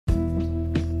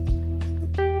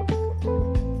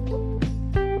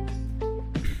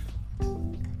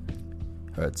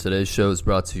All right, today's show is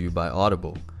brought to you by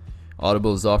Audible.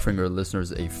 Audible is offering our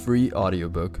listeners a free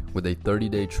audiobook with a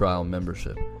 30-day trial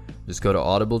membership. Just go to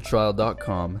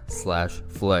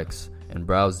audibletrial.com/flex and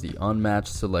browse the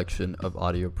unmatched selection of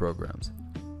audio programs.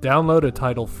 Download a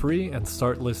title free and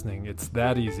start listening. It's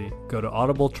that easy. Go to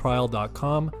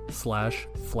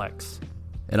audibletrial.com/flex.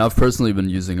 And I've personally been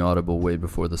using Audible way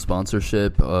before the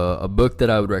sponsorship. A book that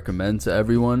I would recommend to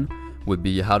everyone would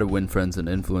be How to Win Friends and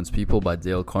Influence People by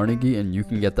Dale Carnegie, and you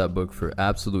can get that book for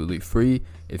absolutely free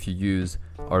if you use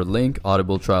our link,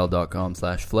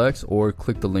 audibletrial.com/flex, or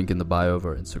click the link in the bio of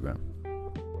our Instagram.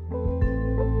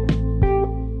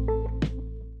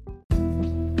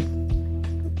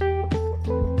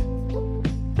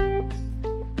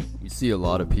 You see a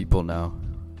lot of people now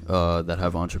that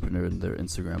have entrepreneur in their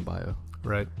Instagram bio.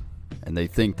 Right. And they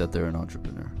think that they're an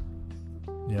entrepreneur.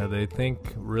 Yeah, they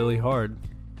think really hard.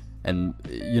 And,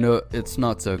 you know, it's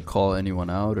not to call anyone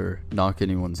out or knock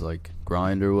anyone's,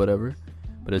 grind or whatever,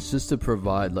 but it's just to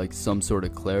provide, some sort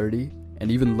of clarity and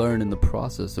even learn in the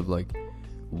process of,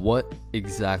 what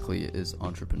exactly is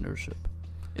entrepreneurship.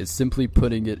 Is simply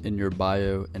putting it in your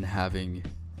bio and having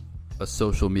a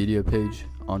social media page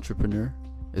entrepreneur?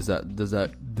 Does that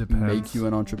make you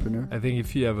an entrepreneur? I think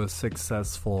if you have a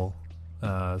successful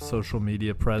social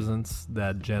media presence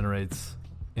that generates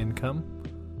income,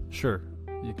 sure.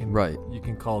 You can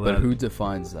call that. But who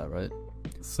defines that, right?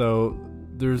 So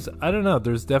there's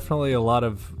definitely a lot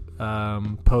of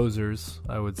posers,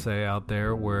 I would say, out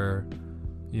there where,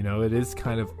 it is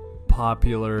kind of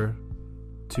popular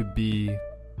to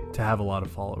have a lot of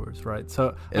followers, right?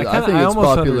 So I think it's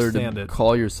popular to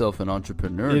call yourself an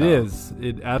entrepreneur. It is.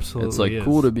 It absolutely is. It's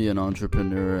cool to be an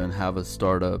entrepreneur and have a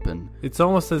startup, and it's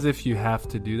almost as if you have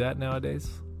to do that nowadays.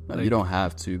 You don't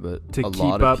have to, but to keep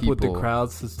up with the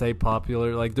crowds, to stay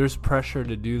popular, there's pressure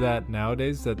to do that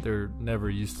nowadays that there never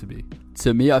used to be.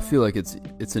 To me, I feel like it's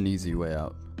an easy way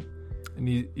out. An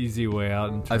easy way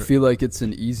out. I feel like it's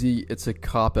a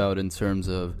cop out in terms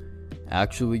of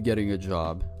actually getting a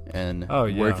job and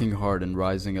working hard and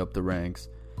rising up the ranks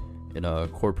in a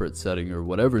corporate setting or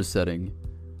whatever setting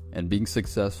and being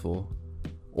successful,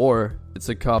 or it's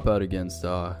a cop out against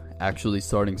actually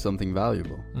starting something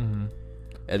valuable. Mm-hmm.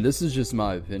 And this is just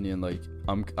my opinion.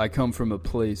 I come from a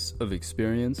place of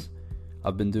experience.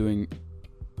 I've been doing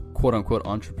quote unquote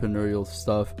entrepreneurial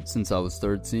stuff since I was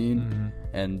 13. Mm-hmm.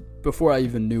 And before I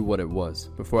even knew what it was,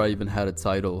 before I even had a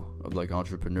title of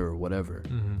entrepreneur or whatever,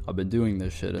 I've been doing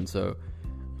this shit. And so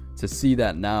to see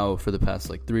that now for the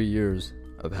past 3 years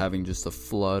of having just a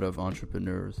flood of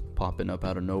entrepreneurs popping up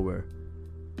out of nowhere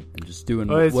and just doing,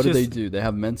 what do they do? They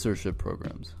have mentorship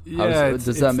programs. Yeah,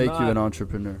 does that make you an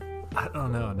entrepreneur? I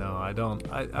don't know. No, I don't.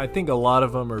 I think a lot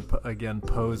of them are, again,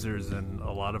 posers, and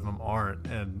a lot of them aren't.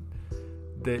 And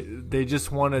they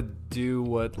just want to do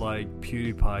what,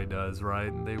 PewDiePie does,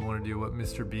 right? And they want to do what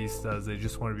Mr. Beast does. They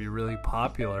just want to be really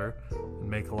popular and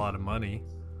make a lot of money.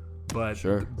 But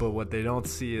sure. But what they don't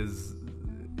see is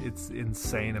it's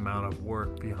insane amount of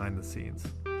work behind the scenes.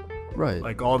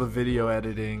 Right. All the video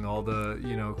editing, all the,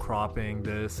 cropping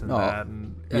this and that.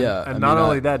 And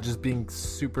only that, just being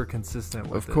super consistent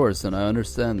with it. Of course, and I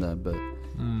understand that. But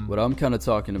what I'm kind of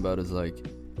talking about is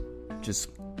just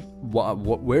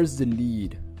where's the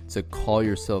need to call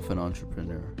yourself an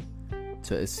entrepreneur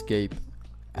to escape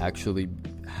actually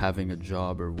having a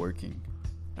job or working?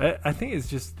 I think it's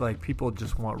just people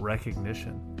just want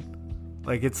recognition.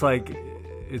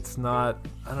 It's not,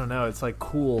 I don't know, it's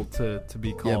cool to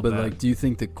be called that. Yeah, but do you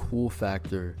think the cool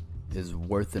factor is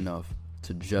worth enough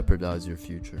to jeopardize your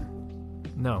future?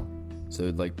 No.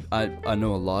 So I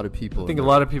know a lot of people. I think a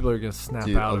lot of people are going to snap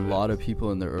out of it. A lot of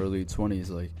people in their early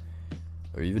 20s,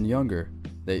 or even younger,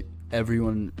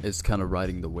 everyone is kind of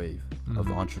riding the wave of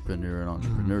entrepreneur and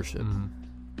entrepreneurship. Mm-hmm.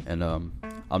 And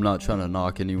I'm not trying to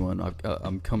knock anyone.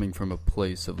 I'm coming from a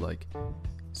place of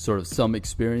sort of some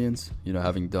experience,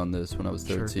 having done this when I was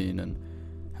 13 and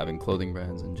having clothing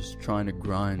brands and just trying to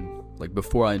grind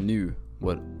before I knew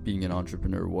what being an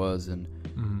entrepreneur was, and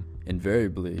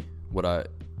invariably what I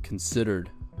considered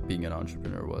being an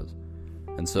entrepreneur was.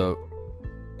 And so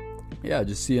I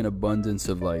just see an abundance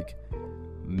of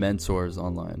mentors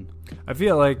online. I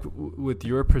feel with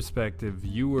your perspective,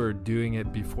 you were doing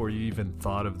it before you even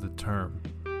thought of the term.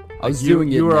 I was doing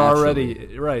it. You were naturally.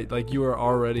 already right. You were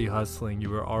already hustling.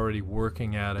 You were already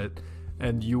working at it,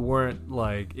 and you weren't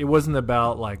it wasn't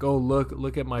about oh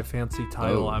look at my fancy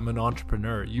title. I'm an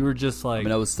entrepreneur. You were just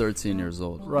I was 13 years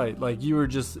old. Right. You were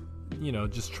just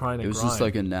just trying to. It was grind.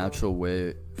 just a natural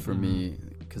way for me,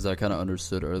 because I kind of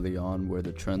understood early on where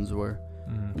the trends were,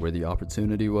 where the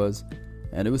opportunity was,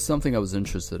 and it was something I was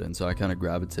interested in. So I kind of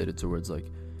gravitated towards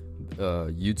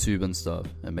YouTube and stuff,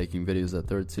 and making videos at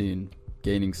 13,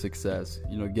 gaining success,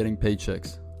 you know, getting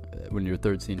paychecks when you're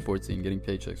 13, 14, getting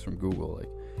paychecks from Google, like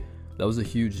that was a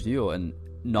huge deal. And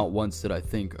not once did I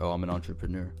think, oh, I'm an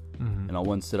entrepreneur. And not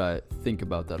once did I think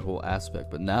about that whole aspect.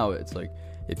 But now it's like,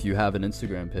 if you have an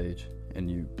Instagram page and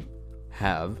you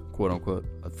have, quote unquote,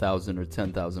 1,000 or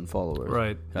 10,000 followers,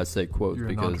 right? And I say quote You're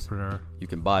because you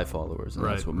can buy followers, and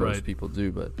that's what most people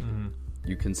do. But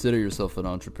you consider yourself an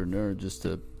entrepreneur just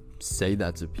to say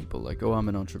that to people, like, oh, I'm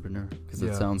an entrepreneur, because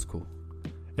it sounds cool.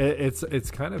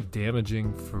 It's kind of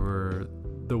damaging for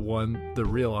the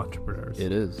real entrepreneurs.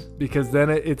 It is, because then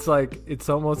it's like, it's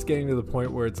almost getting to the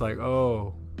point where it's like,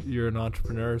 oh, you're an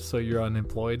entrepreneur, so you're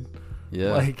unemployed.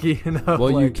 Yeah, like, you know,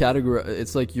 well, like, you categorize,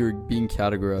 it's like you're being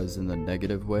categorized in the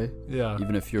negative way. Yeah,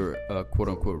 even if you're a quote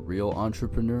unquote real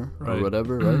entrepreneur or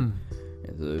whatever,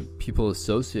 right? People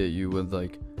associate you with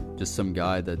like just some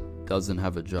guy that doesn't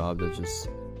have a job, that's just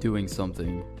doing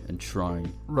something and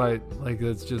trying, right? Like,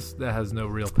 that has no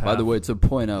real path. By the way, to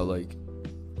point out, like,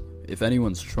 if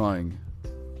anyone's trying,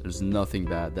 there's nothing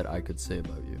bad that I could say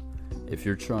about you if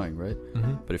you're trying, right?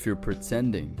 But if you're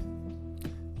pretending,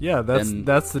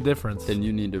 that's the difference. Then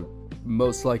you need to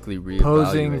most likely reevaluate.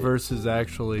 Posing versus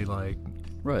actually, like,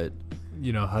 right,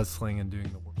 you know, hustling and doing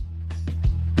the work.